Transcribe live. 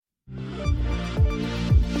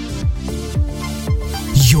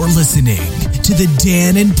You're listening to the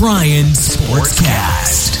Dan and Bryan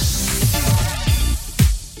Sportscast.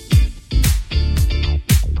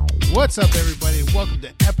 What's up, everybody? Welcome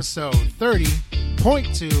to episode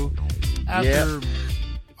 30.2. After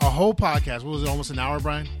a whole podcast, what was it, almost an hour,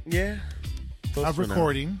 Brian? Yeah. Of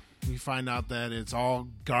recording, we find out that it's all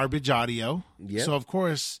garbage audio. Yep. So, of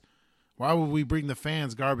course, why would we bring the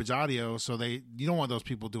fans garbage audio? You don't want those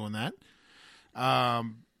people doing that.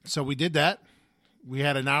 So we did that. We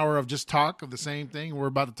had an hour of just talk of the same thing we're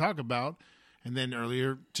about to talk about. And then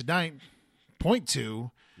earlier tonight, point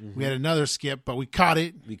two, we had another skip, but we caught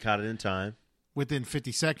it. We caught it in time. Within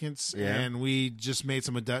 50 seconds, Yeah. and we just made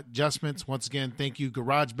some adjustments. Once again, thank you,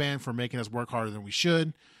 GarageBand, for making us work harder than we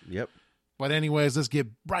should. Yep. But anyways, let's get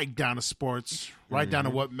right down to sports, right down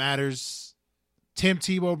to what matters. Tim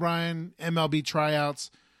Tebow, Brian, MLB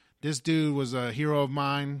tryouts. This dude was a hero of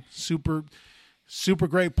mine. Super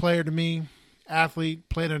great player to me. Athlete,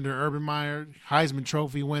 played under Urban Meyer, Heisman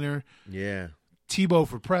Trophy winner. Yeah. Tebow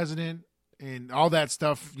for president. And all that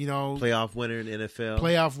stuff, Playoff winner in the NFL.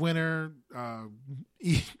 Playoff winner,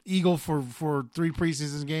 Eagle for 3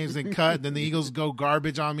 preseason games, then cut. Then the Eagles go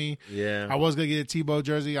garbage on me. Yeah. I was going to get a Tebow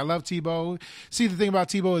jersey. I love Tebow. See, the thing about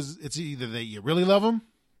Tebow is it's either that you really love him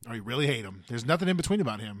or you really hate him. There's nothing in between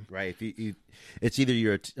about him. Right. It's either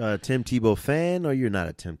you're a Tim Tebow fan or you're not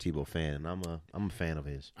a Tim Tebow fan. I'm a fan of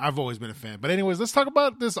his. I've always been a fan. But anyways, let's talk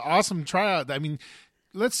about this awesome tryout. I mean,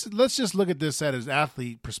 let's just look at this at his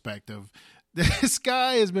athlete perspective. This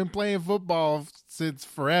guy has been playing football since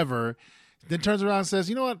forever, then turns around and says,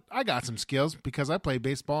 you know what, I got some skills because I played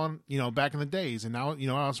baseball, back in the days, and now,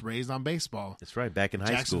 I was raised on baseball. That's right, back in high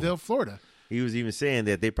Jacksonville, school. Florida. He was even saying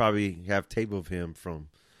that they probably have tape of him from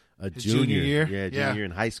a junior year? Yeah, junior year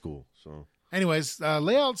in high school. So, anyways,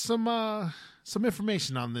 lay out some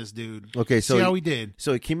information on this dude. Okay, so see how he did.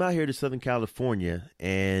 So he came out here to Southern California,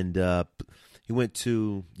 and he went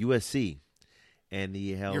to USC. And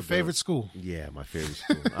he held your favorite school. Yeah, my favorite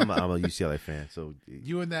school. I'm a UCLA fan. So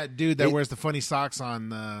you and that dude that wears the funny socks on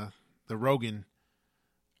the Rogan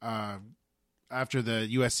after the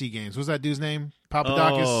USC games. What's that dude's name?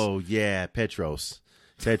 Papadakis? Oh, yeah, Petros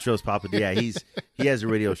Papadakis. Yeah, he has a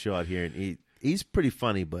radio show out here, and he's pretty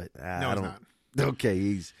funny, but no, I don't. Not.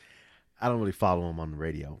 Okay, I don't really follow him on the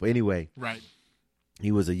radio. But anyway, right.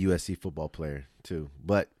 He was a USC football player too,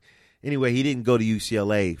 but. Anyway, he didn't go to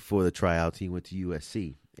UCLA for the tryouts. He went to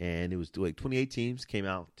USC, and it was like 28 teams came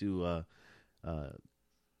out to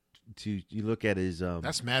you look at his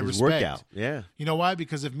that's mad his respect. workout. Yeah, you know why?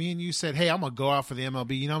 Because if me and you said, "Hey, I'm gonna go out for the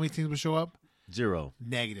MLB," you know how many teams would show up? 0.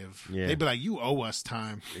 Negative. Yeah. They'd be like, "You owe us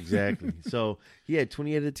time." Exactly. So he had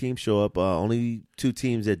 28 of the teams show up. Only 2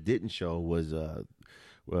 teams that didn't show was the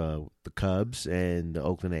Cubs and the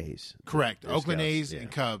Oakland A's. Correct. Their Oakland scouts. A's Yeah. and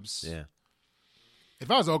Cubs. Yeah. If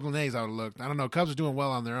I was Oakland A's, I would have looked. I don't know. Cubs are doing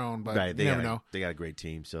well on their own, but Right, you never know. They got a great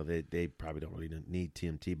team, so they probably don't really need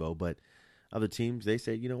Tim Tebow. But other teams, they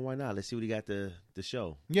said, why not? Let's see what he got to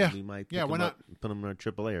show. Yeah, we might why not? Put him on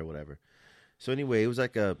AAA or whatever. So anyway, it was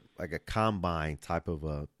like a combine type of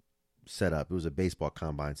a setup. It was a baseball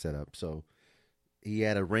combine setup. So he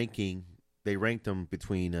had a ranking. They ranked him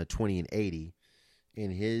between 20 and 80,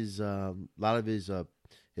 and his a lot of his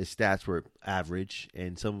stats were average,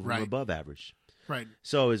 and some of them were above average. Right.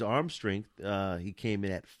 So his arm strength, he came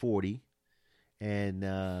in at 40, and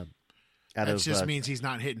that just means he's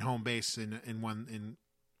not hitting home base in one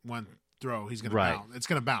throw. He's going to bounce. It's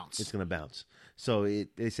going to bounce. It's going to bounce. So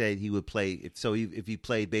they said he would play. So if he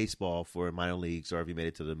played baseball for minor leagues or if he made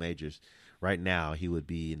it to the majors, right now he would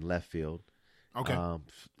be in left field. Okay.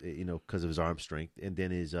 Because of his arm strength, and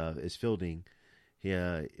then his fielding,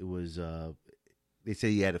 it was. They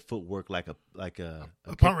say he had a footwork like a punt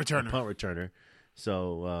returner. A punt returner.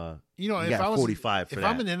 So if got I was 45 for if that.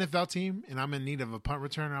 I'm an NFL team and I'm in need of a punt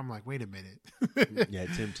returner, I'm like, wait a minute. Yeah,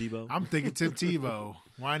 Tim Tebow. I'm thinking Tim Tebow.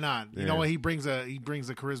 Why not? You know what? He brings a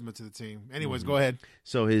charisma to the team. Anyways, go ahead.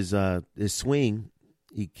 So his swing,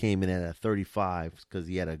 he came in at a 35 because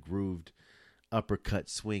he had a grooved uppercut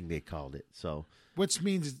swing. They called it. So which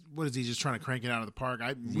means what is he just trying to crank it out of the park?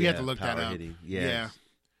 We had to look that up. Hitting. Yeah.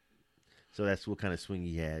 So that's what kind of swing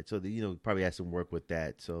he had. So probably had some work with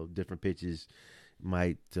that. So different pitches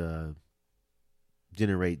might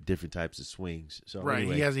generate different types of swings. So right,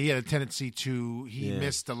 anyway, he had a tendency to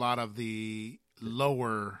missed a lot of the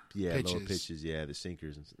lower pitches. Lower pitches, the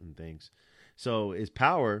sinkers and things. So his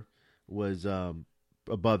power was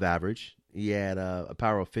above average. He had a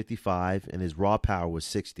power of 55, and his raw power was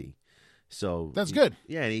 60. So that's good.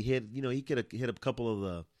 Yeah, and he hit. He could have hit a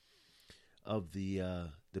couple of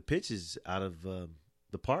the pitches out of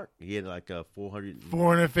the park. He had like a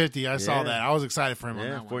 450. I saw that. I was excited for him on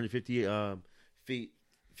that one. 450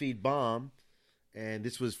 feet bomb. And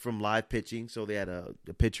this was from live pitching. So they had a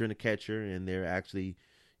pitcher and a catcher, and they're actually,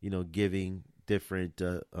 giving different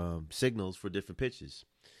signals for different pitches.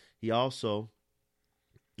 He also,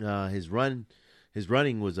 his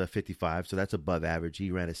running was a 55, so that's above average.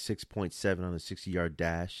 He ran a 6.7 on a 60-yard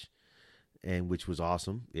dash, and which was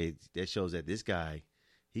awesome. That shows that this guy,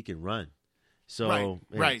 he can run. So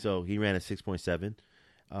right. So he ran a 6.7,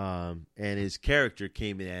 and his character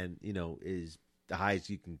came in, is the highest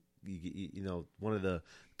you can. One of the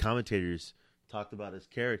commentators talked about his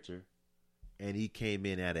character, and he came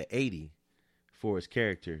in at an 80 for his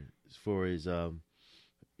character, for his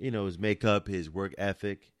his makeup, his work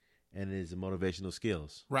ethic, and his motivational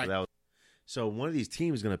skills. Right. So one of these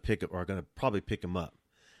teams going to probably pick him up.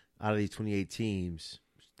 Out of these 28 teams,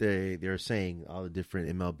 they're saying all the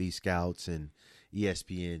different MLB scouts and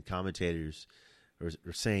ESPN commentators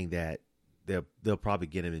are saying that they'll probably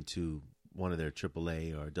get him into one of their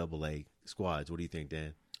AAA or AA squads. What do you think,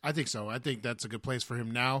 Dan? I think so. I think that's a good place for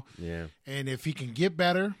him now. Yeah. And if he can get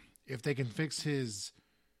better, if they can fix his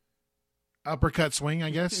uppercut swing,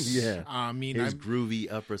 I guess. Yeah. His groovy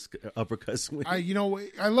uppercut swing. I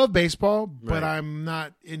love baseball, but Right. I'm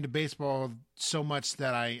not into baseball so much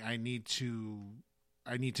that I need to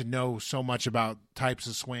know so much about types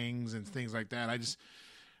of swings and things like that.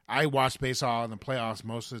 I watch baseball in the playoffs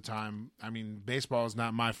most of the time. I mean, baseball is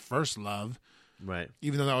not my first love, Right.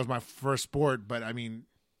 even though that was my first sport. But, I mean,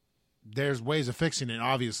 there's ways of fixing it,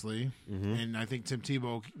 obviously. Mm-hmm. And I think Tim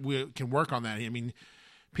Tebow can work on that. I mean,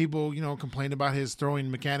 people, complained about his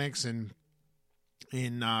throwing mechanics in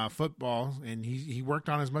football, and he worked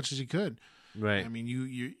on as much as he could. Right. I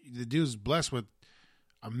mean, the dude's blessed with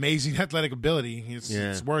amazing athletic ability.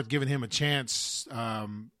 It's worth giving him a chance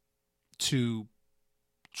to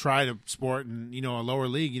try to sport in a lower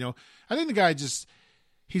league. I think the guy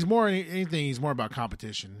he's more about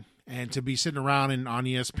competition, and to be sitting around on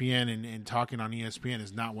ESPN and talking on ESPN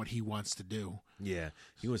is not what he wants to do. Yeah,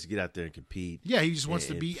 he wants to get out there and compete. Yeah, he just wants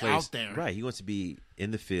to be out there. Right, he wants to be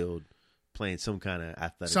in the field playing some kind of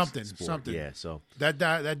athletic sport. Something. Yeah, so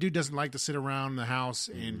that dude doesn't like to sit around the house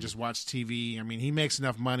and just watch TV. I mean, he makes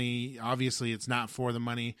enough money. Obviously, it's not for the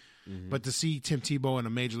money, but to see Tim Tebow in the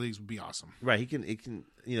major leagues would be awesome. Right, he can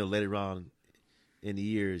later on in the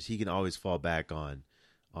years he can always fall back on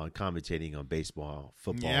commentating on baseball,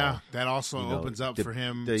 football. Yeah, that also opens up for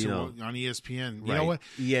him on ESPN. You know what?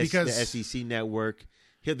 Because the SEC network,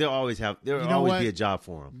 there'll always be a job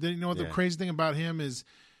for him. You know what the crazy thing about him is?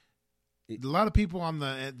 A lot of people on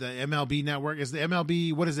the MLB network is the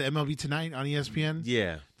MLB. What is it? MLB Tonight on ESPN.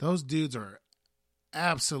 Yeah, those dudes are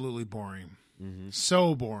absolutely boring.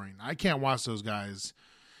 So boring. I can't watch those guys.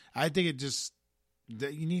 I think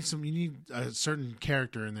you need a certain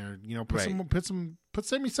character in there. Put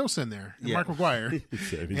Sammy Sosa in there, and Mark McGwire,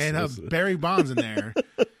 and Barry Bonds in there.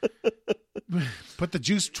 Put the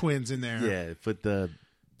Juice Twins in there. Yeah, put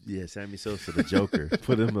Sammy Sosa, the Joker.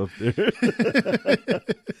 Put him up there.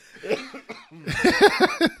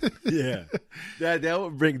 Yeah, that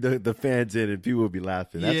would bring the fans in, and people would be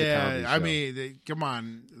laughing. That's a comedy show. I mean, come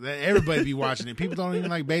on, everybody be watching it. People don't even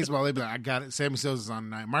like baseball. They be like, I got it. Sammy Sosa's on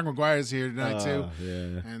tonight. Mark McGwire's here tonight too.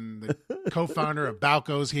 Yeah, and the co-founder of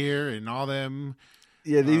Balco's here, and all them.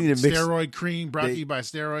 Yeah, they need to mix. Steroid Cream brought to you by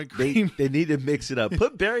Steroid Cream. They need to mix it up.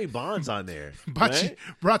 Put Barry Bonds on there. Brought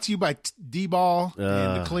to you by D-Ball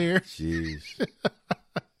and the Clear. Jeez.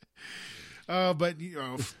 But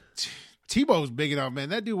Tebow's big enough, man.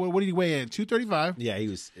 That dude, what did he weigh in? 235? Yeah, he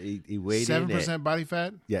weighed 7% body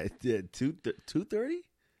fat? Yeah, 230?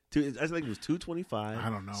 I think it was 225. I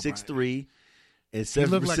don't know. 6'3", and 7% he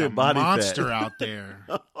looked like a body monster fat. out there.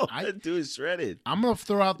 That dude is shredded. I'm going to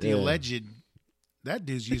throw out the alleged, that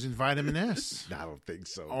dude's using vitamin S. I don't think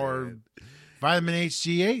so. Or man. vitamin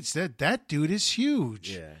HGH. That dude is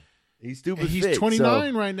huge. Yeah. He's stupid. And he's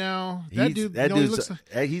 29 right now.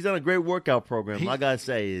 He's on a great workout program. I gotta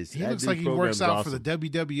say he looks like he works out for the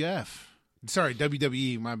WWF. Sorry,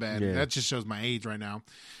 WWE. My bad. Yeah. That just shows my age right now.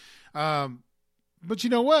 But you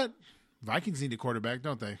know what? Vikings need a quarterback,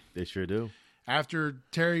 don't they? They sure do. After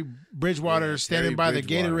Terry Bridgewater standing by the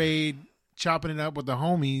Gatorade, chopping it up with the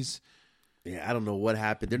homies. Yeah, I don't know what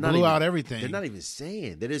happened. They're blew out everything. They're not even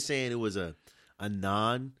saying. They're just saying it was a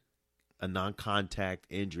non-contact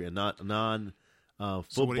injury, a non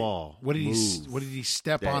football. What did he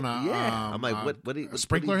step on? I'm like, what a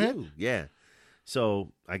sprinkler head? Yeah.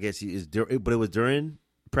 So I guess but it was during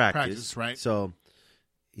practice, right? So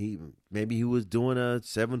maybe he was doing a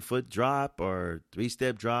 7-foot drop or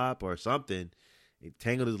 3-step drop or something, He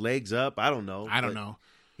tangled his legs up. I don't know. I don't know.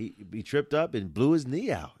 He tripped up and blew his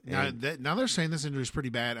knee out. Now they're saying this injury is pretty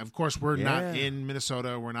bad. Of course, we're not in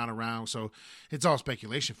Minnesota. We're not around, so it's all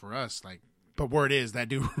speculation for us. But word is that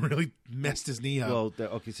dude really messed his knee up. Well,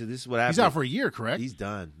 okay, so this is what happened. He's out for a year, correct? He's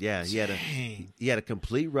done. Yeah, he had a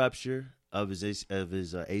complete rupture of his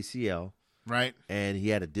ACL, right? And he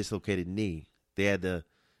had a dislocated knee. It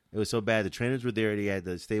was so bad. The trainers were there. They had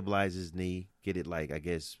to stabilize his knee, get it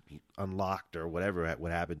unlocked or whatever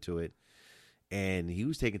what happened to it. And he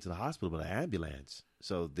was taken to the hospital by an ambulance,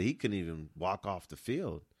 so he couldn't even walk off the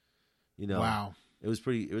field. Wow, it was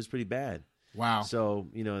pretty bad. Wow. So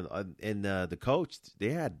and the coach,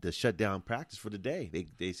 they had to shut down practice for the day.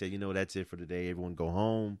 They said, that's it for the day. Everyone go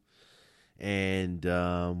home, and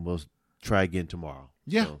we'll try again tomorrow.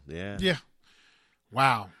 Yeah, so, yeah.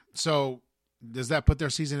 Wow. So does that put their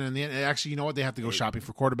season in the end? Actually, you know what? They have to go shopping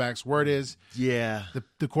for quarterbacks. Word is, the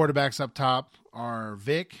quarterbacks up top are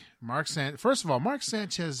Vic, Mark Sanchez. First of all, Mark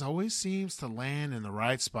Sanchez always seems to land in the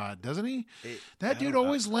right spot, doesn't he? That dude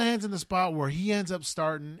always lands in the spot where he ends up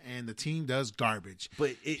starting and the team does garbage.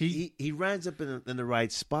 But he runs up in the right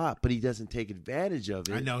spot, but he doesn't take advantage of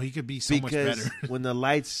it. I know, he could be so much better. When the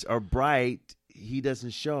lights are bright, he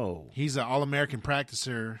doesn't show. He's an All-American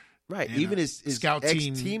practicer. Right. Even his scout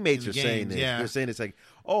ex-teammates are saying this. Yeah. They're saying it's like,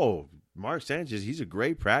 oh, Mark Sanchez, he's a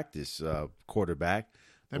great practice quarterback.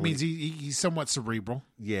 That means he's somewhat cerebral.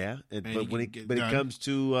 Yeah. But when it comes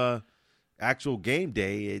to actual game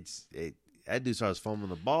day, that dude starts fumbling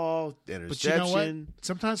the ball, interception. But you know what?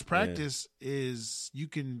 Sometimes practice is, you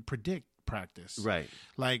can predict practice. Right.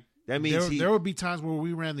 Like, that means there would be times where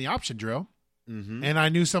we ran the option drill, and I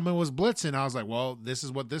knew someone was blitzing. I was like, well, this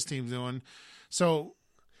is what this team's doing. So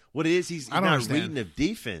what it is, he's not understand. reading the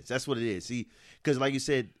defense. That's what it is. Because like you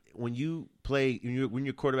said, when you play, when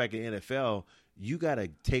you're quarterback in the NFL, you got to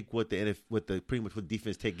take what pretty much what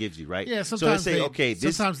defense gives you, right? Yeah. Sometimes so they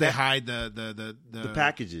say, sometimes they hide the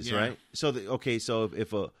packages, right? So if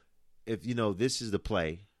this is the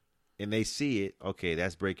play, and they see it, okay,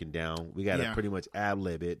 that's breaking down. We got to pretty much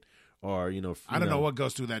ad-lib it, or I don't know what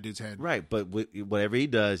goes through that dude's head, right? But whatever he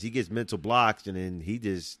does, he gets mental blocks, and then he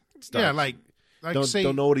just starts,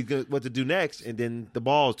 don't know what to do next, and then the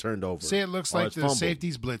ball's turned over. Say it looks like the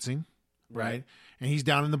safety's blitzing, right? And he's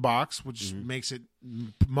down in the box, which makes it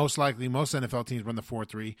most likely most NFL teams run the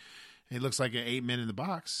 4-3. It looks like 8 men in the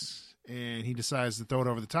box, and he decides to throw it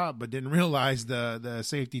over the top, but didn't realize the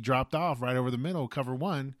safety dropped off right over the middle, cover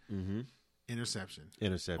one, interception,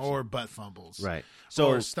 or butt fumbles, right?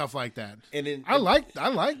 Or stuff like that. And then I like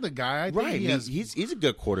the guy. I think he's a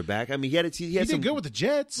good quarterback. I mean, he did good with the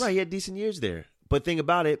Jets, right? He had decent years there. But think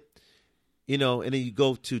about it, and then you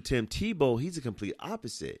go to Tim Tebow. He's a complete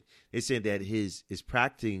opposite. They said that his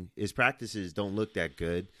practices don't look that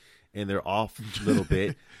good, and they're off a little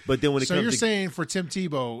bit. But then when you're saying for Tim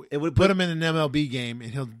Tebow, put him in an MLB game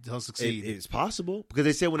and he'll succeed. It's possible, because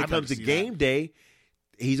they said when it comes to game day,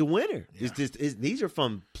 he's a winner. Yeah. These are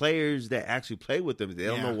from players that actually play with them. They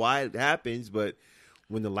don't know why it happens, but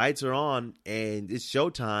when the lights are on and it's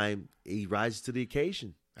showtime, he rises to the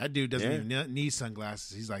occasion. That dude doesn't even need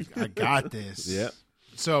sunglasses. He's like, I got this. Yeah.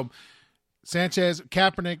 So Sanchez,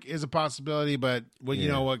 Kaepernick is a possibility, but you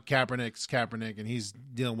know what? Kaepernick's Kaepernick, and he's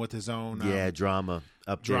dealing with his own drama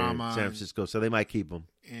up there in San Francisco. So they might keep him.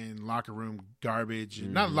 And locker room garbage.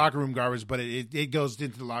 Not locker room garbage, but it goes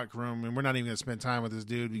into the locker room, and we're not even going to spend time with this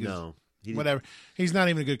dude because whatever. He's not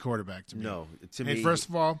even a good quarterback to me. No. To me, first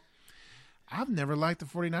of all, I've never liked the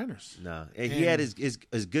 49ers. No. And he had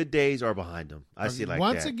his good days are behind him. I see it like that.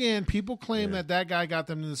 Once again, people claim that guy got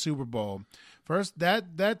them to the Super Bowl. First,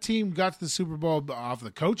 that team got to the Super Bowl off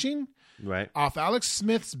the coaching, right? Off Alex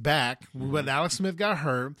Smith's back when Alex Smith got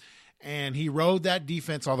hurt, and he rode that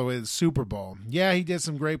defense all the way to the Super Bowl. Yeah, he did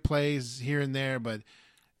some great plays here and there, but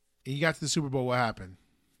he got to the Super Bowl. What happened?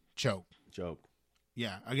 Choke.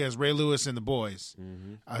 Yeah, against Ray Lewis and the boys.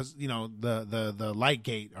 The light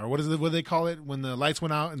gate, or what do they call it when the lights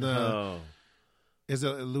went out in the is it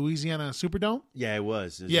Louisiana Superdome? Yeah, it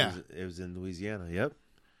was. It was in Louisiana. Yep.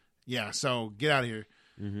 Yeah, so get out of here.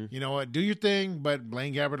 You know what? Do your thing, but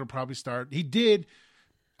Blaine Gabbert will probably start. He did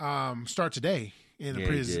start today in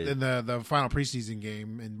the final preseason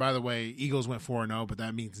game. And by the way, Eagles went 4-0, but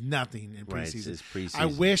that means nothing in preseason. It's preseason. I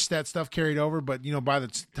wish that stuff carried over, but by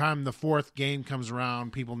the time the fourth game comes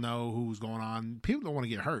around, people know who's going on. People don't want to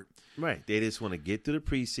get hurt. Right. They just want to get through the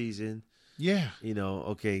preseason. Yeah.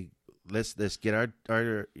 Okay, let's get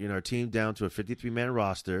our team down to a 53-man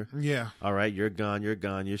roster. Yeah. All right, you're gone,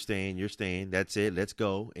 you're staying. That's it. Let's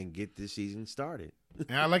go and get this season started.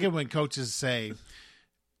 And I like it when coaches say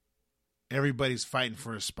everybody's fighting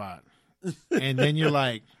for a spot. And then you're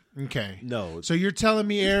like, okay. No. So you're telling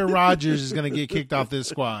me Aaron Rodgers is going to get kicked off this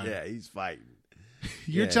squad. Yeah, he's fighting.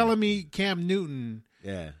 You're telling me Cam Newton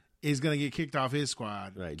Yeah. is going to get kicked off his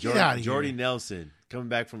squad. Right. Get out of here. Jordy Nelson coming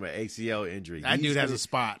back from an ACL injury. That dude has a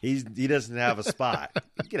spot. He doesn't have a spot.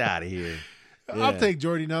 Get out of here. Yeah. I'll take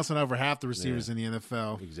Jordy Nelson over half the receivers in the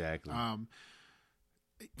NFL. Exactly.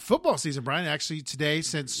 Football season, Brian. Actually, today,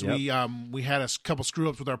 since we had a couple screw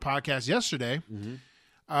ups with our podcast yesterday,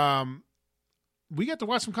 we got to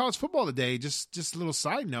watch some college football today. Just a little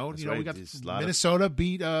side note. That's we right. got Just Minnesota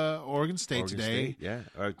beat Oregon State today.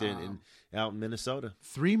 Out in Minnesota.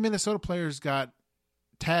 3 Minnesota players got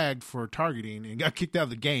tagged for targeting and got kicked out of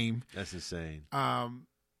the game. That's insane.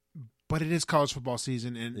 But it is college football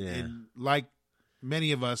season, and like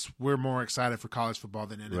many of us, we're more excited for college football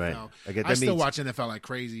than NFL. Right. I still watch NFL like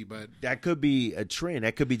crazy, but that could be a trend.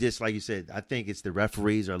 That could be just like you said. I think it's the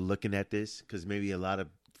referees are looking at this because maybe a lot of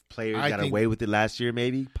players got away with it last year.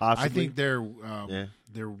 Maybe possibly. I think they're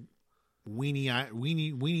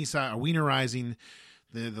wienerizing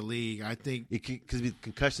the league. I think because of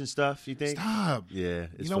concussion stuff. You think? Stop. Yeah.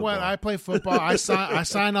 You know what? I play football. I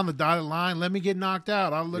signed on the dotted line. Let me get knocked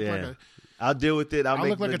out. I'll deal with it. I'll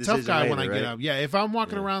look like a tough guy when I get up. Yeah, if I'm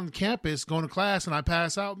walking Yeah. around campus going to class and I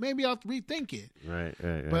pass out, maybe I'll rethink it. Right.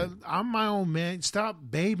 But I'm my own man. Stop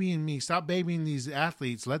babying me. Stop babying these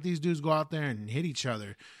athletes. Let these dudes go out there and hit each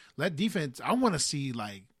other. Let defense. I want to see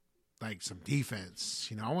like some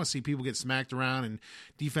defense. I want to see people get smacked around and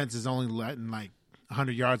defense is only letting like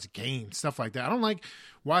 100 yards a game, stuff like that. I don't like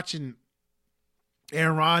watching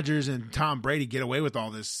Aaron Rodgers and Tom Brady get away with all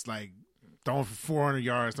this, like throwing for 400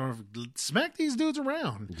 yards. Smack these dudes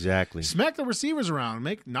around. Exactly. Smack the receivers around.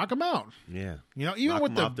 Knock them out. Yeah. Even knock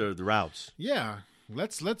with them off the routes. Yeah.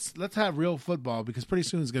 Let's have real football because pretty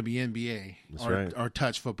soon it's going to be NBA or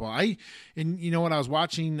touch football. And you know what? I was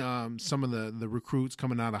watching some of the recruits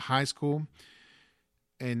coming out of high school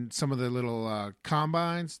and some of the little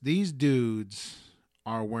combines. These dudes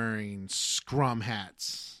are wearing scrum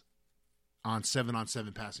hats on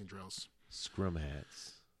 7-on-7 passing drills. Scrum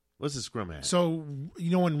hats. What's a scrum hat? So,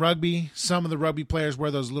 in rugby, some of the rugby players wear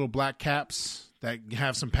those little black caps that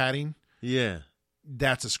have some padding. Yeah.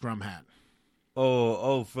 That's a scrum hat.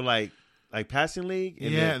 Oh, for like passing league?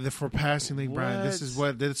 For passing league, Brian. This is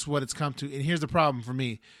what it's come to. And here's the problem for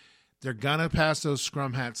me. They're gonna pass those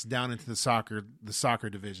scrum hats down into the soccer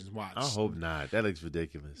divisions. Watch. I hope not. That looks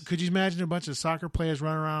ridiculous. Could you imagine a bunch of soccer players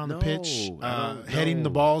running around on the pitch, heading the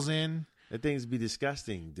no. balls in? That things be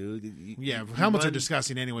disgusting, dude. Helmets are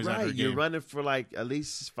disgusting anyways. Right, you're running for like at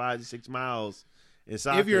least 5 to 6 miles in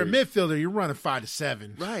soccer. If you're a midfielder, you're running 5 to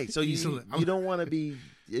 7. Right, so you don't want to be,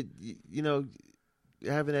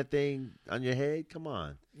 having that thing on your head. Come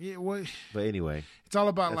on. Yeah, well, but anyway, it's all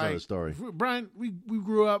about that's another story. Brian, we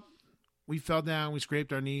grew up. We fell down. We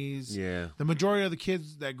scraped our knees. Yeah. The majority of the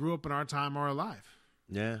kids that grew up in our time are alive.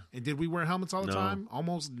 Yeah. And did we wear helmets all the time?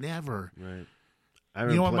 Almost never. Right.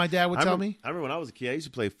 You know what my dad would tell me? I remember when I was a kid, I used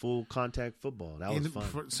to play full contact football. That was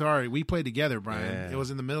fun. We played together, Brian. Yeah. It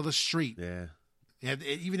was in the middle of the street. Yeah.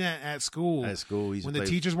 Even at school. At school, when the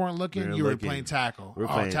teachers weren't looking, you were playing tackle. We were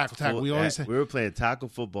playing tackle. We were playing tackle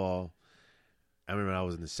football. I remember I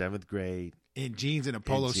was in the 7th grade. In jeans and a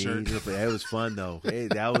polo shirt. It was fun though.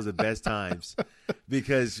 That was the best times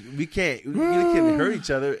because we can't hurt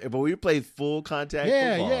each other, but we played full contact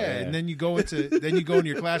football. Yeah. And then you go into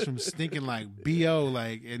your classroom stinking like BO,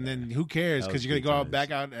 and then who cares because you're gonna go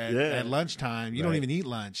back out at lunchtime. You don't even eat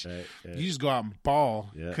lunch. Right. You just go out and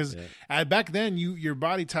ball because back then your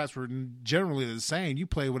body types were generally the same. You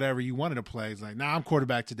play whatever you wanted to play. It's like, I'm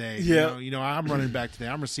quarterback today. Yeah. I'm running back today.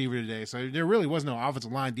 I'm receiver today. So there really was no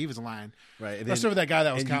offensive line, defensive line. Right. And let's start with that guy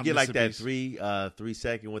that was and counting. You get like that 3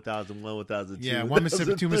 second 1001, 1002. Yeah, 1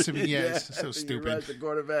 Mississippi, 2 Mississippi. Yeah, it's so stupid. You rush the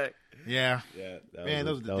quarterback. Yeah. Man,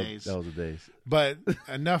 those were the days. That was the days. But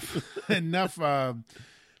enough. Back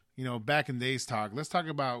in days talk. Let's talk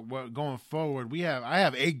about what going forward. I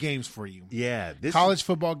have 8 games for you. Yeah, college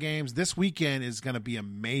football games. This weekend is going to be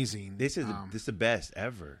amazing. This is the best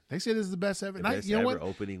ever. They say this is the best ever. You know what?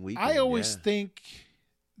 Opening weekend. I always think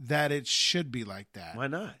that it should be like that. Why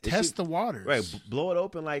not? Test the waters. Right. Blow it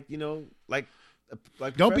open like don't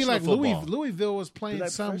be like football. Louisville was playing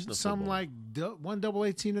some like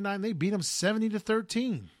 1AA team tonight and they beat them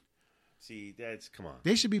 70-13. See, come on.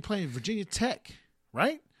 They should be playing Virginia Tech,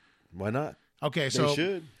 right? Why not? Okay, so they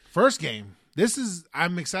should. First game.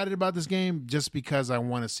 I'm excited about this game just because I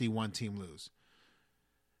want to see one team lose.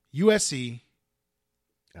 USC,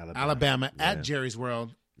 Alabama at Jerry's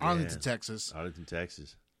World, Arlington, Texas. Arlington,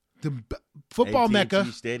 Texas. The football AT&T mecca.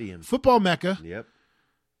 Stadium. Football mecca. Yep.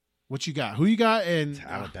 What you got? Who you got? And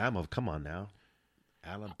Alabama. Come on now.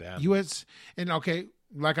 Alabama. U.S. And okay,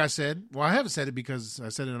 like I said, well, I haven't said it because I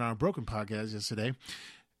said it on our Broken podcast yesterday.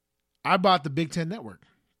 I bought the Big Ten Network.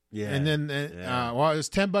 Yeah. And then, well, it was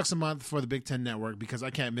 $10 a month for the Big Ten Network because I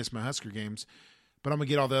can't miss my Husker games. But I'm going to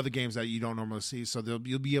get all the other games that you don't normally see. So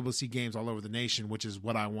you'll be able to see games all over the nation, which is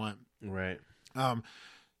what I want. Right.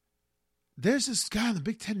 There's this guy on the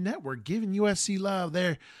Big Ten Network giving USC love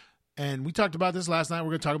there. And we talked about this last night.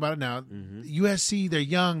 We're going to talk about it now. Mm-hmm. USC, they're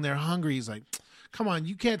young. They're hungry. He's like, come on,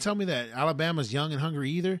 you can't tell me that Alabama's young and hungry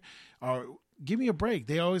either. Or give me a break.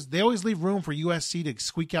 They always leave room for USC to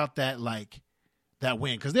squeak out that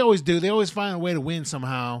win, because they always do. They always find a way to win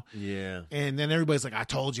somehow. Yeah. And then everybody's like, I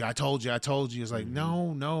told you. It's like,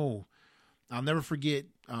 no. I'll never forget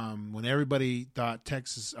when everybody thought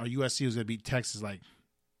Texas or USC was going to beat Texas. Like,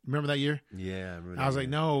 remember that year? Yeah. I was like,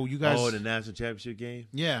 no, you guys. Oh, the national championship game?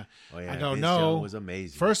 Yeah. Oh, yeah. I go, Vince no. Young was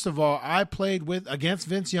amazing. First of all, I played against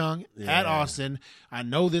Vince Young at Austin. I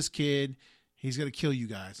know this kid. He's going to kill you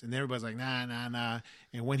guys. And everybody's like, nah.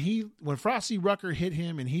 And when Frosty Rucker hit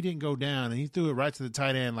him and he didn't go down and he threw it right to the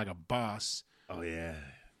tight end like a boss. Oh, yeah.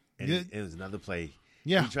 And it was another play.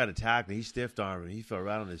 Yeah. He tried to tackle him. He stiff armed him. He fell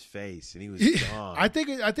right on his face and he was gone. I think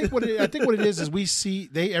what it is we see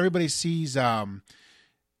everybody sees USC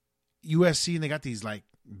and they got these like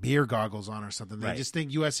beer goggles on or something. They just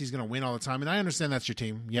think USC is going to win all the time. And I understand that's your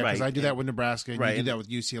team. Yeah, because I do that with Nebraska and you do that with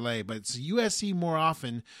UCLA. But it's USC more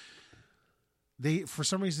often. For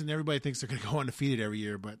some reason, everybody thinks they're going to go undefeated every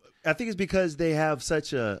year, but I think it's because they have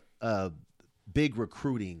such a big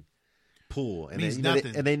recruiting pool, and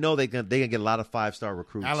they know they can get a lot of 5-star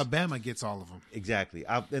recruits. Alabama gets all of them exactly,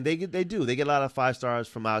 and they get a lot of 5-stars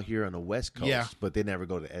from out here on the West Coast, but they never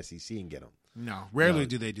go to SEC and get them. No, rarely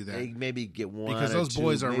do they do that. They maybe get one because those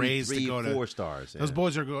boys are raised to go to 4 stars. Those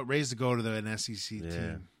boys are raised to go to an SEC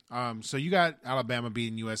team. So you got Alabama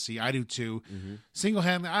beating USC. I do too. Mm-hmm.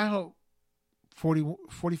 Single-handedly, I hope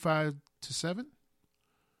 45-7.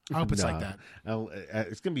 I hope it's like that.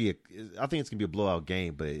 It's gonna be. I think it's gonna be a blowout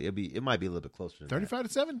game, but it might be a little bit closer.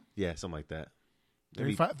 35-7. Yeah, something like that.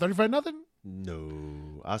 35-0.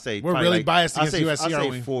 No, I'll say we're really biased against USC.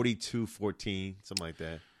 I'll say 42-14, something like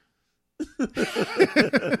that.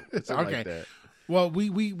 Okay. Like that. Well,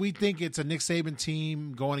 we think it's a Nick Saban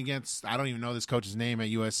team going against. I don't even know this coach's name at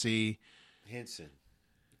USC.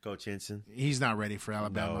 Coach Henson. He's not ready for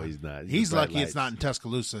Alabama. No, he's not. He's lucky it's not in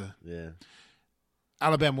Tuscaloosa. Yeah.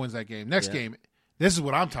 Alabama wins that game. Next game, this is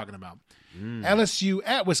what I'm talking about. LSU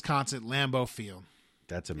at Wisconsin, Lambeau Field.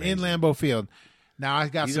 That's amazing. In Lambeau Field. Now, I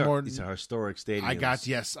got some more. It's a historic stadium. I got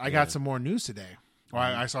some more news today. Or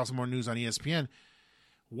I saw some more news on ESPN.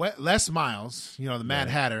 Les Miles, the Mad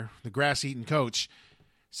Hatter, the grass-eating coach,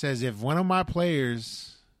 says if one of my players...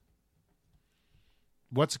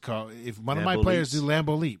 What's it called? If one of my players do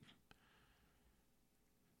Lambeau Leap,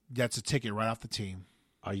 that's a ticket right off the team.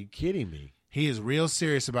 Are you kidding me? He is real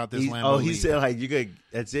serious about this Lambeau Leap. He said, like, you're good.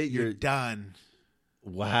 That's it. You're done.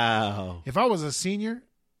 Wow. If I was a senior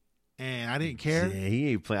and I didn't care. Yeah, he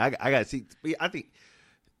ain't playing. I got to see. I think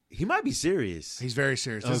he might be serious. He's very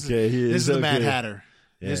serious. This is the Mad Hatter.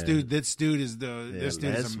 Yeah. This dude is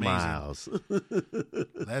amazing. Miles.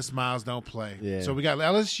 Les Miles don't play. Yeah. So we got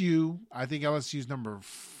LSU. I think LSU's number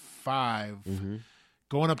 5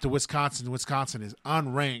 going up to Wisconsin. Wisconsin is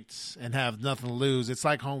unranked and have nothing to lose. It's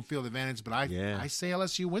like home field advantage, but I say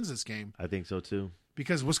LSU wins this game. I think so too.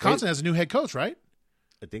 Because Wisconsin has a new head coach, right?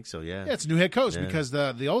 I think so. Yeah. Yeah, it's a new head coach because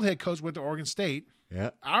the old head coach went to Oregon State.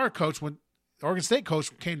 Yeah. Oregon State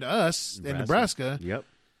coach came to us in Nebraska. Yep.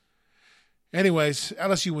 Anyways,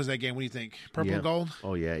 LSU wins that game. What do you think? Purple and gold?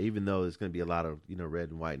 Oh, yeah. Even though there's going to be a lot of, red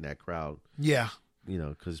and white in that crowd. Yeah.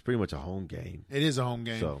 Because it's pretty much a home game. It is a home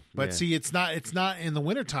game. So, but see, it's not in the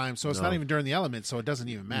wintertime, so it's not even during the elements, so it doesn't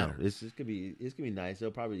even matter. No, it's gonna be nice.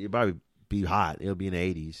 It'll probably be hot. It'll be in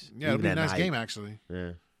the 80s. Yeah, it'll be a nice game actually.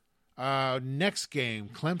 Yeah. Next game,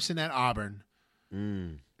 Clemson at Auburn.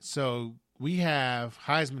 So we have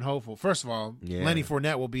Heisman hopeful. First of all, Lenny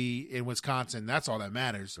Fournette will be in Wisconsin. That's all that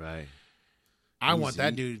matters. Right. I want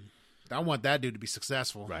that dude to be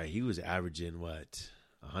successful. Right. He was averaging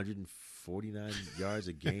 149 yards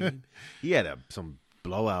a game. He had some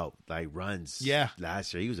blowout runs. Yeah.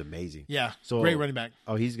 Last year, he was amazing. Yeah. So great running back.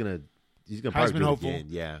 Oh, he's gonna probably do it hopeful. again.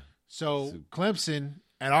 Yeah. So Clemson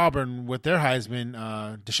at Auburn with their Heisman,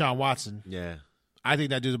 Deshaun Watson. Yeah. I think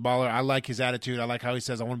that dude's a baller. I like his attitude. I like how he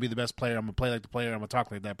says, I want to be the best player. I'm going to play like the player. I'm going to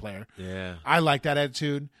talk like that player. Yeah. I like that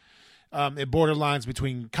attitude. It borderlines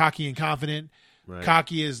between cocky and confident. Right.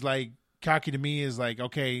 Cocky to me is like,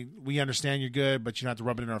 okay, we understand you're good, but you don't have to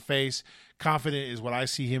rub it in our face. Confident is what I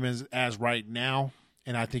see him as right now.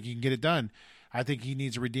 and I think he can get it done. I think he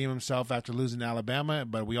needs to redeem himself after losing to Alabama,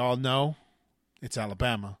 but we all know it's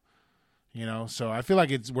Alabama. You know, so I feel like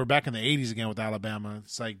we're back in the 80s again with Alabama.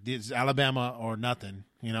 It's like it's Alabama or nothing,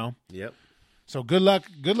 you know? Yep. So good luck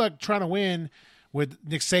trying to win with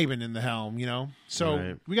Nick Saban in the helm, you know?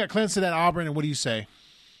 So we got Clemson at Auburn, and what do you say?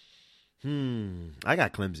 I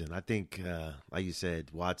got Clemson. I think, like you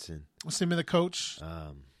said, Watson. What's the name of the coach?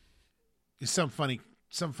 It's some funny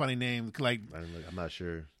name. Like I'm not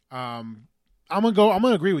sure. I'm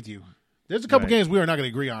gonna agree with you. There's a couple games we are not going to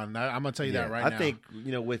agree on. I'm going to tell you that right now. I think,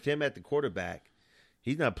 with him at the quarterback,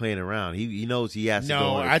 he's not playing around. He knows he has to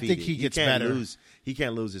go undefeated. I think he gets better. He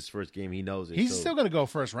can't lose his first game. He knows it. He's still going to go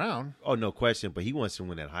first round. Oh, no question. But he wants to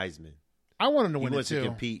win that Heisman. I want him to win it too. He wants to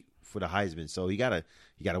compete for the Heisman. So he gotta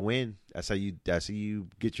win. That's how you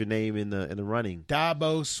get your name in the running.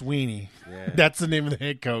 Dabo Swinney. Yeah. That's the name of the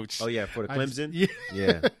head coach. Oh yeah, for the Clemson.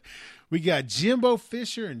 Yeah. We got Jimbo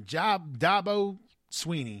Fisher and Dabo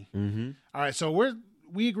Swinney. Mm-hmm. All right, so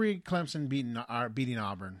we agree Clemson beating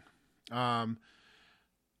Auburn.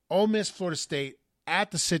 Ole Miss, Florida State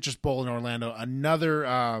at the Citrus Bowl in Orlando.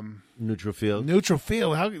 Another neutral field.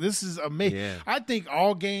 This is amazing. Yeah. I think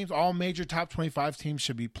all major top 25 teams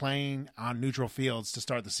should be playing on neutral fields to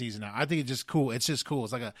start the season out. I think it's just cool. It's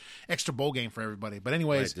like an extra bowl game for everybody. But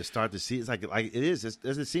anyways, to start the season, it's like it is.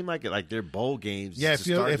 Does it seem like they're bowl games? Yeah, it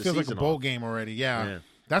feels like a bowl off. game already. Yeah.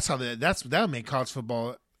 That's how that'll make college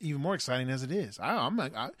football even more exciting as it is. I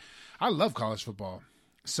love college football.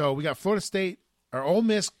 So we got Ole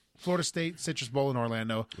Miss, Florida State, Citrus Bowl in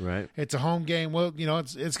Orlando. Right. It's a home game. Well,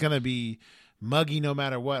 it's going to be muggy no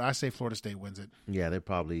matter what. I say Florida State wins it. Yeah, they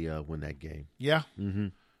probably win that game. Yeah. Mm-hmm.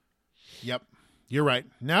 Yep. You're right.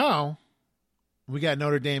 Now we got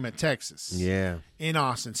Notre Dame at Texas. Yeah. In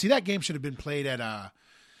Austin. See, that game should have been played at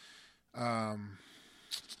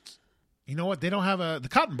you know what? They don't have the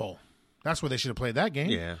Cotton Bowl. That's where they should have played that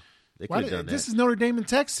game. Yeah, they could have done that. This is Notre Dame in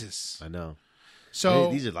Texas. I know.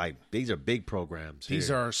 So these are big programs. These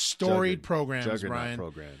are storied programs, Brian.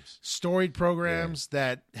 Storied programs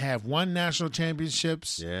that have won national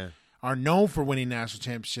championships. Yeah, are known for winning national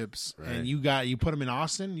championships. Right. And you put them in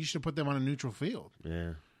Austin. You should have put them on a neutral field.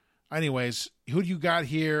 Yeah. Anyways, who do you got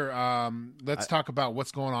here? Let's talk about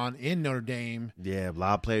what's going on in Notre Dame. Yeah, a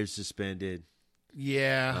lot of players suspended.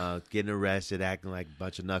 Yeah. Getting arrested, acting like a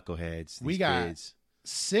bunch of knuckleheads. We got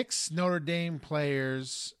 6 Notre Dame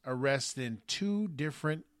players arrested in 2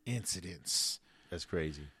 different incidents. That's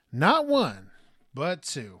crazy. Not 1, but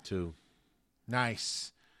 2. 2.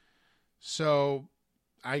 Nice. So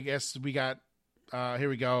I guess we got, here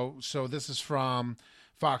we go. So this is from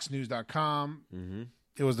foxnews.com. Mm-hmm.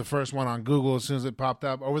 It was the first one on Google as soon as it popped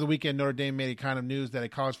up. Over the weekend, Notre Dame made a kind of news that a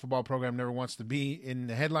college football program never wants to be in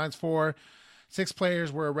the headlines for. 6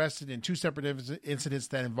 players were arrested in 2 separate incidents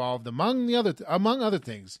that involved, among other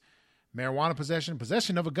things, marijuana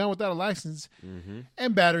possession of a gun without a license,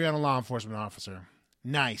 and battery on a law enforcement officer.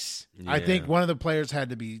 Nice. Yeah. I think one of the players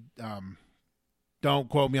had to be, don't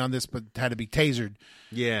quote me on this, but had to be tasered.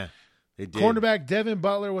 Yeah, it did. Cornerback Devin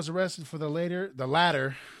Butler was arrested for the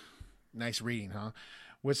latter. Nice reading, huh?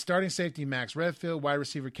 With starting safety Max Redfield, wide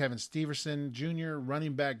receiver Kevin Steverson Jr.,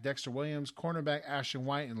 running back Dexter Williams, cornerback Ashton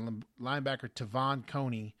White, and linebacker Tavon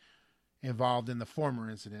Coney involved in the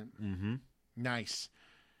former incident. Mm-hmm. Nice.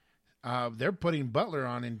 They're putting Butler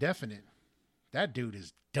on indefinite. That dude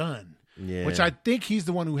is done. Yeah. Which I think he's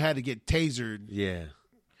the one who had to get tasered. Yeah.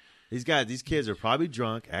 These kids are probably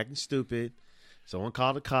drunk, acting stupid. Someone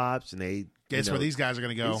called the cops, and they guess where these guys are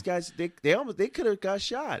going to go. These guys, they could have got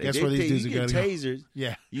shot. Guess where these dudes are going to go. Tasered.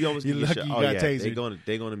 Yeah, you almost get shot. Tasered.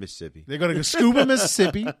 They're going to Mississippi. They're going to Scuba,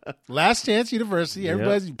 Mississippi. Last Chance University.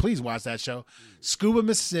 Everybody, please watch that show. Scuba,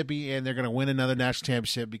 Mississippi, and they're going to win another national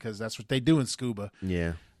championship because that's what they do in Scuba.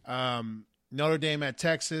 Yeah. Notre Dame at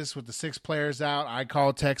Texas with the 6 players out. I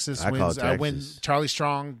call Texas wins. I win. Charlie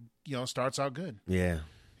Strong, starts out good. Yeah.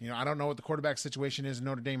 I don't know what the quarterback situation is in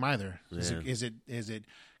Notre Dame either. Yeah. Is it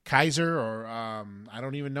Kaiser or I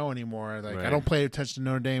don't even know anymore. Like right. I don't pay attention to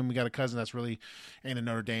Notre Dame. We got a cousin that's really into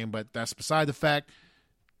Notre Dame, but that's beside the fact.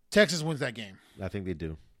 Texas wins that game. I think they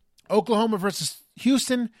do. Oklahoma versus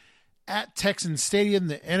Houston at Texan Stadium,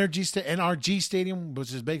 the NRG Stadium,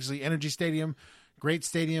 which is basically Energy Stadium. Great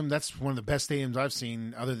stadium. That's one of the best stadiums I've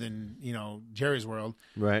seen other than, Jerry's World.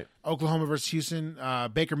 Right. Oklahoma versus Houston.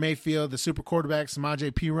 Baker Mayfield, the super quarterback,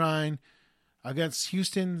 Samaje Perine, against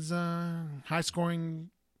Houston's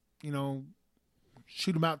high-scoring,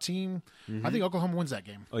 shoot-'em-out team. Mm-hmm. I think Oklahoma wins that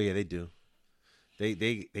game. Oh, yeah, they do. They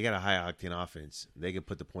got a high-octane offense. They can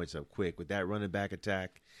put the points up quick. With that running back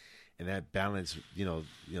attack and that balance,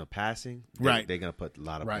 passing, right. they're going to put a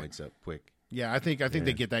lot of points up quick. Yeah, I think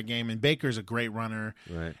they get that game. And Baker's a great runner.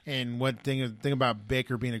 Right. And one thing about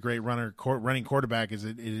Baker being a great running quarterback is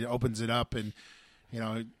it opens it up, and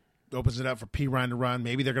it opens it up for P. Ryan to run.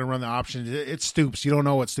 Maybe they're going to run the option. It's Stoops. You don't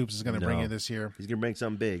know what Stoops is going to bring in this year. He's going to bring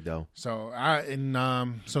something big though. So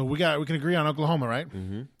so we can agree on Oklahoma, right?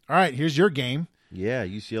 Mm-hmm. All right, here's your game. Yeah,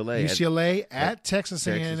 UCLA. UCLA at Texas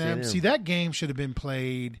A&M. See, that game should have been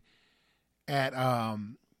played at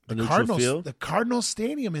the Cardinals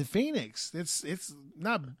Stadium in Phoenix. It's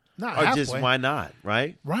not halfway. Just why not,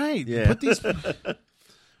 right? Right. Yeah. Put these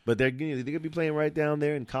But they're going to be playing right down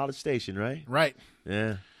there in College Station, right? Right.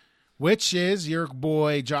 Yeah. Which is your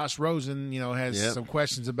boy Josh Rosen, has some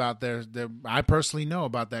questions about their I personally know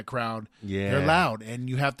about that crowd. Yeah. They're loud, and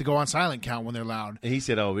you have to go on silent count when they're loud. And he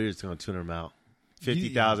said, we're just going to tune them out.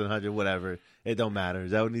 50,000, 100, whatever. It don't matter.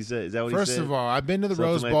 Is that what he said? Is that what he said? First of all, I've been to the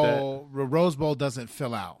Rose Bowl. The Rose Bowl doesn't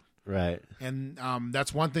fill out. Right. And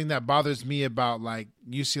that's one thing that bothers me about like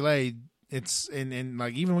UCLA. It's and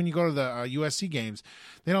like even when you go to the USC games,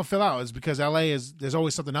 they don't fill out. It's because there's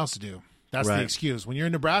always something else to do. That's the excuse. When you're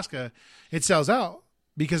in Nebraska, it sells out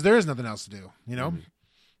because there is nothing else to do.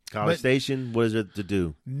 College Station, what is it to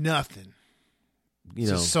do? Nothing.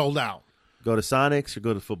 It's just sold out. Go to Sonics or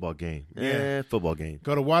go to football game? Yeah. Football game.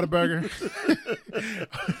 Go to Whataburger.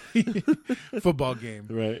 Football game.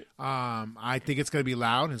 Right. I think it's going to be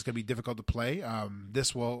loud and it's going to be difficult to play.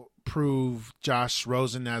 This will prove Josh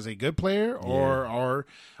Rosen as a good player or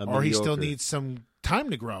he still needs some time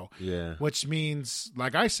to grow. Yeah. Which means,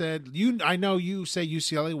 like I said, I know you say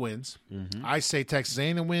UCLA wins. Mm-hmm. I say Texas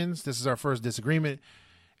A&M wins. This is our first disagreement.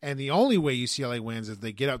 And the only way UCLA wins is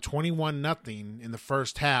they get up 21-0 in the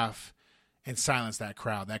first half and silence that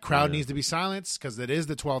crowd. That crowd needs to be silenced because it is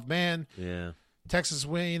the 12th man. Yeah. Texas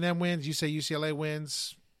A&M wins. You say UCLA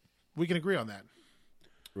wins. We can agree on that.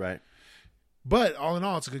 Right. But all in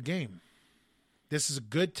all, it's a good game. This is a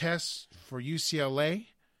good test for UCLA,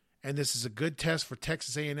 and this is a good test for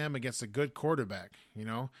Texas A&M against a good quarterback.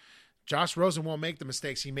 Josh Rosen won't make the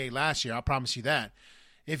mistakes he made last year. I'll promise you that.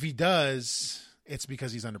 If he does, it's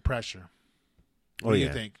because he's under pressure. What do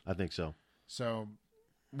you think? I think so. So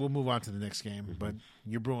we'll move on to the next game. Mm-hmm. But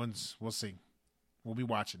your Bruins, we'll see. We'll be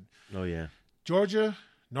watching. Oh, yeah. Georgia,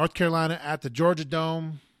 North Carolina at the Georgia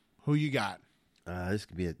Dome. Who you got?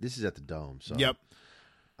 This is at the Dome. So yep.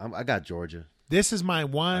 I got Georgia. This is my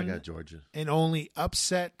one. I got Georgia. And only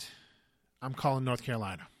upset. I'm calling North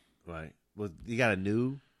Carolina. Right. Well,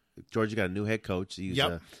 Georgia got a new head coach. He's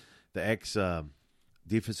the ex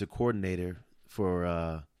defensive coordinator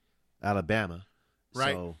for Alabama.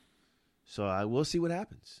 Right. So we'll see what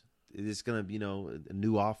happens. It's going to be, a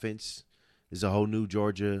new offense. It's a whole new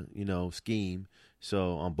Georgia, scheme.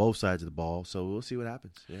 So on both sides of the ball. So we'll see what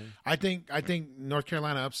happens. Yeah. I think North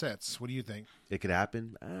Carolina upsets. What do you think? It could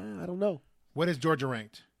happen. I don't know. What is Georgia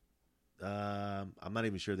ranked? I'm not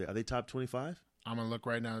even sure. Are they top 25? I'm going to look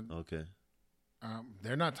right now. Okay.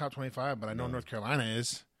 They're not top 25, but I know North Carolina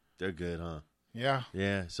is. They're good, huh? Yeah.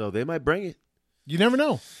 Yeah. So they might bring it. You never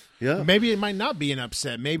know. Yeah. Maybe it might not be an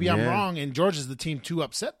upset. Maybe I'm wrong, and Georgia's the team to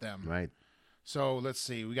upset them. Right. So let's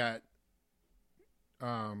see. We got.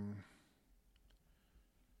 I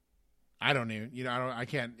don't even. I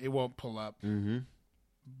can't. It won't pull up. Mm-hmm.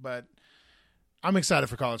 But I'm excited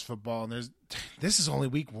for college football, and this is only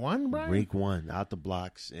week 1, Brian. Week 1, out the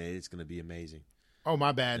blocks. It's going to be amazing. Oh,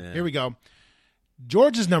 my bad. Yeah. Here we go.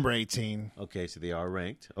 Georgia's number 18. Okay, so they are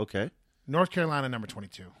ranked. Okay. North Carolina number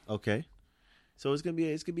 22. Okay. So it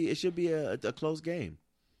should be a close game.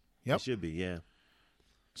 Yep. It should be, yeah.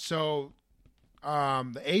 So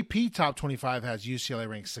the AP top 25 has UCLA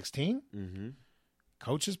ranked 16. Mm-hmm.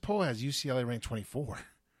 Coaches poll has UCLA ranked 24.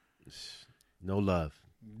 No love.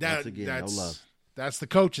 No love. That's the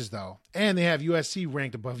coaches, though. And they have USC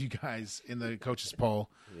ranked above you guys in the coaches poll.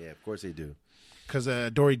 Yeah, of course they do. Because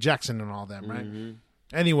Dory Jackson and all them, right? Mm-hmm.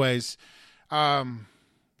 Anyways,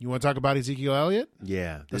 you want to talk about Ezekiel Elliot?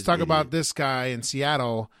 Yeah. Let's talk about this guy in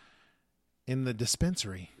Seattle in the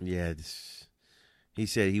dispensary. Yeah. He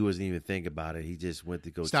said he wasn't even thinking about it. He just went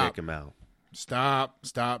to go check him out. Stop.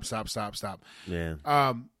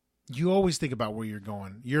 Yeah. You always think about where you're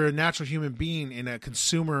going. You're a natural human being in a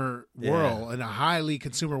consumer world, in a highly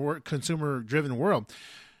consumer-driven world.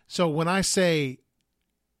 So when I say,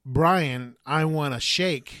 Brian, I want a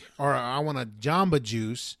shake or I want a Jamba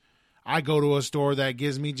Juice, I go to a store that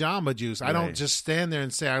gives me Jamba Juice. I don't just stand there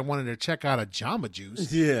and say I wanted to check out a Jamba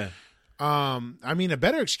Juice. Yeah. I mean, a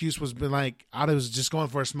better excuse was been like I was just going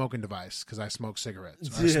for a smoking device because I smoke cigarettes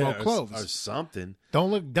or I smoke cloves or something.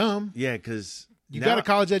 Don't look dumb. Yeah, because you got a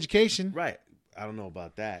college education, right? I don't know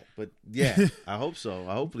about that, but yeah, I hope so.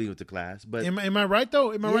 I hopefully went to class. But am I right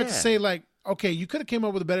though? Am I right to say like okay, you could have came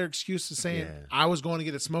up with a better excuse to saying Yeah. I was going to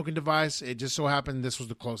get a smoking device. It just so happened this was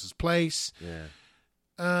the closest place. Yeah.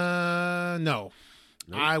 No.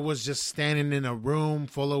 Nope. I was just standing in a room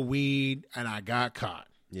full of weed and I got caught.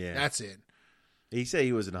 Yeah. That's it. He said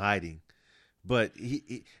he was in hiding. But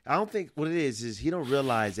I don't think what it is he don't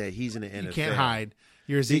realize that he's in the NFL. You can't hide.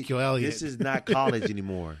 You're Ezekiel Elliot. This is not college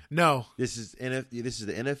anymore. No. This is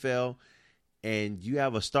the NFL, and you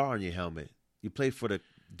have a star on your helmet. You play for the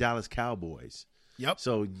Dallas Cowboys. Yep.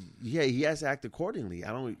 So yeah, he has to act accordingly.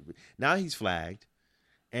 Now he's flagged,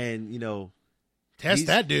 and Test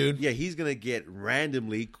that dude. Yeah, he's gonna get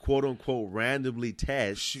randomly, quote unquote, randomly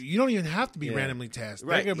tested. You don't even have to be Yeah. randomly tested.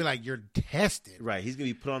 Right. They're gonna be like, you're tested. Right, he's gonna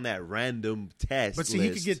be put on that random test. But see, list.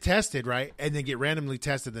 he could get tested, right, and then get randomly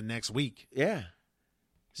tested the next week. Yeah.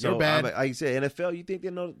 You're So bad. like you said, NFL. You think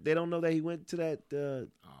they don't know that he went to that?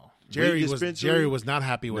 Jerry weed was dispensary? not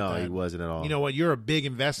happy with that. No, he wasn't at all. You know what? You're a big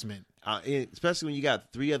investment. Especially when you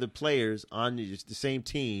got 3 other players on the same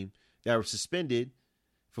team that were suspended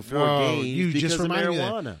for 4 Oh, games you because just of reminded me of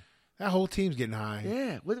that. marijuana. That whole team's getting high.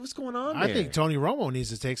 Yeah, what's going on I there? think Tony Romo needs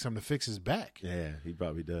to take something to fix his back. Yeah, he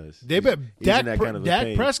probably does. They bet He's in that kind of a Dak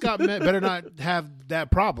pain. Prescott better not have that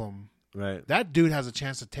problem. Right. That dude has a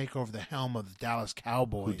chance to take over the helm of the Dallas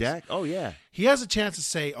Cowboys. Who, Dak? Oh yeah, He has a chance to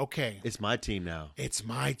say, "Okay, it's my team now. it's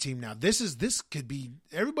my team now." This could be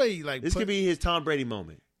everybody like. This could be his Tom Brady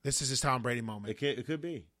moment. This is his Tom Brady moment. It could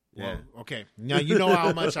be. Yeah. Well, okay. Now you know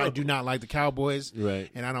how much I do not like the Cowboys, Right.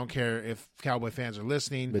 and I don't care if Cowboy fans are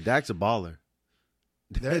listening. But Dak's a baller.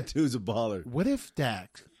 That- That dude's a baller. What if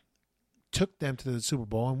Dak took them to the Super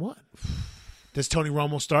Bowl and won? Does Tony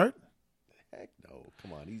Romo start? Heck no.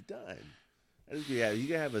 Come on, he's done. Yeah, you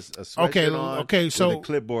gotta have a sweatshirt Okay, on okay, so- with a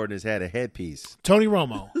clipboard in his head, a headpiece. Tony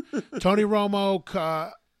Romo. Tony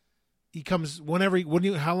Romo. He comes whenever.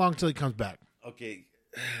 How long till he comes back? Okay,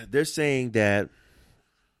 they're saying that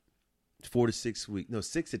 4 to 6 weeks. No,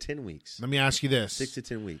 6 to 10 weeks. Let me ask you this: 6 to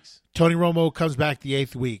 10 weeks. Tony Romo comes back the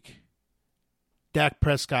 8th week. Dak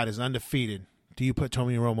Prescott is undefeated. Do you put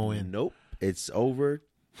Tony Romo in? Nope, it's over.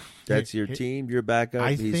 That's your team. Your backup.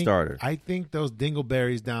 He's starter. I think those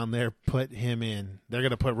dingleberries down there put him in. They're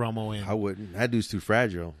gonna put Romo in. I wouldn't. That dude's too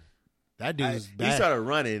fragile. That dude is He bad. started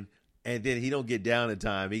running, and then he don't get down in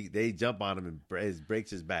time. They jump on him and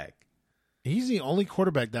breaks his back. He's the only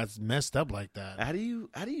quarterback that's messed up like that. How do you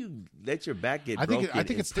let your back get I think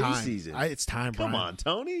broken it's in time. preseason? It's time. Come Brian. on,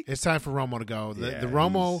 Tony. It's time for Romo to go. The Yeah,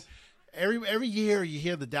 Romo. Every year you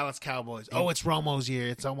hear the Dallas Cowboys. Oh, it's Romo's year.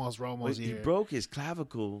 It's almost Romo's He year. broke his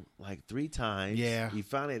clavicle like 3 times. Yeah. He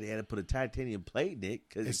finally had to put a titanium plate in it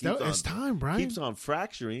because It's time, Brian. Keeps on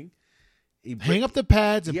fracturing. Hang up the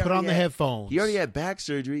pads and He put on already the had- headphones. He already had back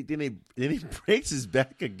surgery. Then he breaks his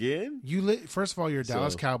back again. First of all, you're a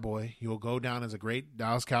Dallas So- Cowboy. You will go down as a great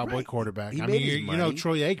Dallas Cowboy Right. quarterback. He I made mean, his you know money.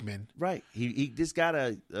 Troy Aikman. Right. He just got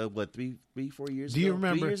a 4 years Do ago? you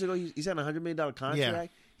remember- 3 years ago, he signed a $100 million contract. Yeah.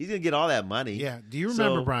 He's gonna get all that money. Yeah. Do you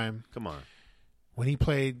remember, So, Brian, Come on. when he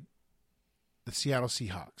played the Seattle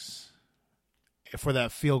Seahawks for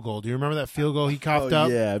that field goal? Do you remember that field goal he coughed up?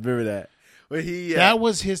 Yeah, I remember that. When he That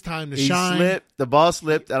was his time to he shine. slipped. The ball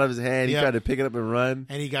slipped out of his hand. He Yeah. tried to pick it up and run.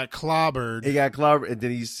 And he got clobbered. He got clobbered, and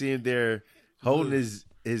then you see him there holding his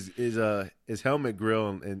helmet grill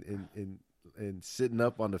and sitting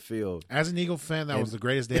up on the field. As an Eagle fan, that was the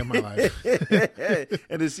greatest day of my life.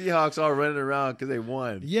 And the Seahawks all running around because they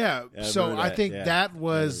won. Yeah. Yeah, I So remember I that. think Yeah. that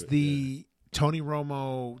was remember it, the Tony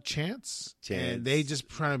Romo chance. And they just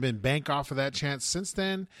trying to been bank off of that chance since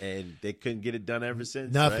then. And they couldn't get it done ever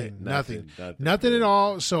since. Nothing, right? nothing at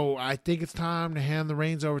all. So I think it's time to hand the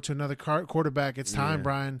reins over to another quarterback. It's time,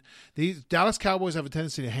 Brian. These Dallas Cowboys have a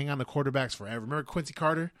tendency to hang on to quarterbacks forever. Remember Quincy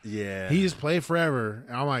Carter? Yeah. He just played forever.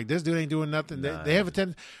 And I'm like, this dude ain't doing nothing. Nah. They have a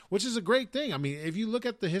tendency, which is a great thing. I mean, if you look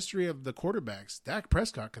at the history of the quarterbacks, Dak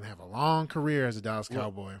Prescott can have a long career as a Dallas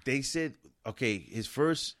Cowboy. They said, okay, his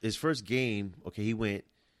first game, okay, he went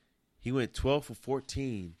 12 for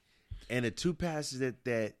 14, and the 2 passes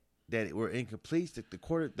that were incomplete,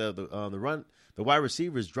 the wide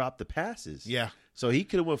receivers dropped the passes. Yeah. So he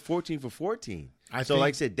could have went 14 for 14. I so think-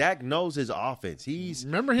 like I said, Dak knows his offense.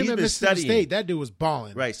 Remember him he's at been Mississippi studying. State? That dude was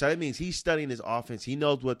balling. Right. So that means he's studying his offense. He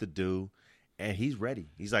knows what to do, and he's ready.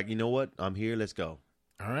 He's like, you know what? I'm here. Let's go.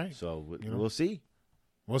 All right. So we'll see.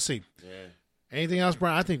 We'll see. Yeah. Anything else,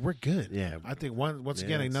 Brian? I think we're good. Yeah. I think once Yeah,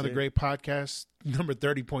 again, that's another it. great podcast, number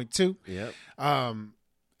 30.2. Yep.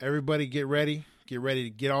 Everybody get ready. Get ready to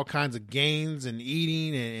get all kinds of gains and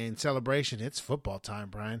eating and celebration. It's football time,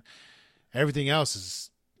 Brian. Everything else is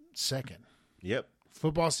second. Yep.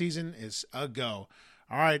 Football season is a go.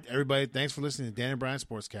 All right, everybody. Thanks for listening to Dan and Bryan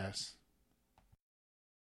Sportscast.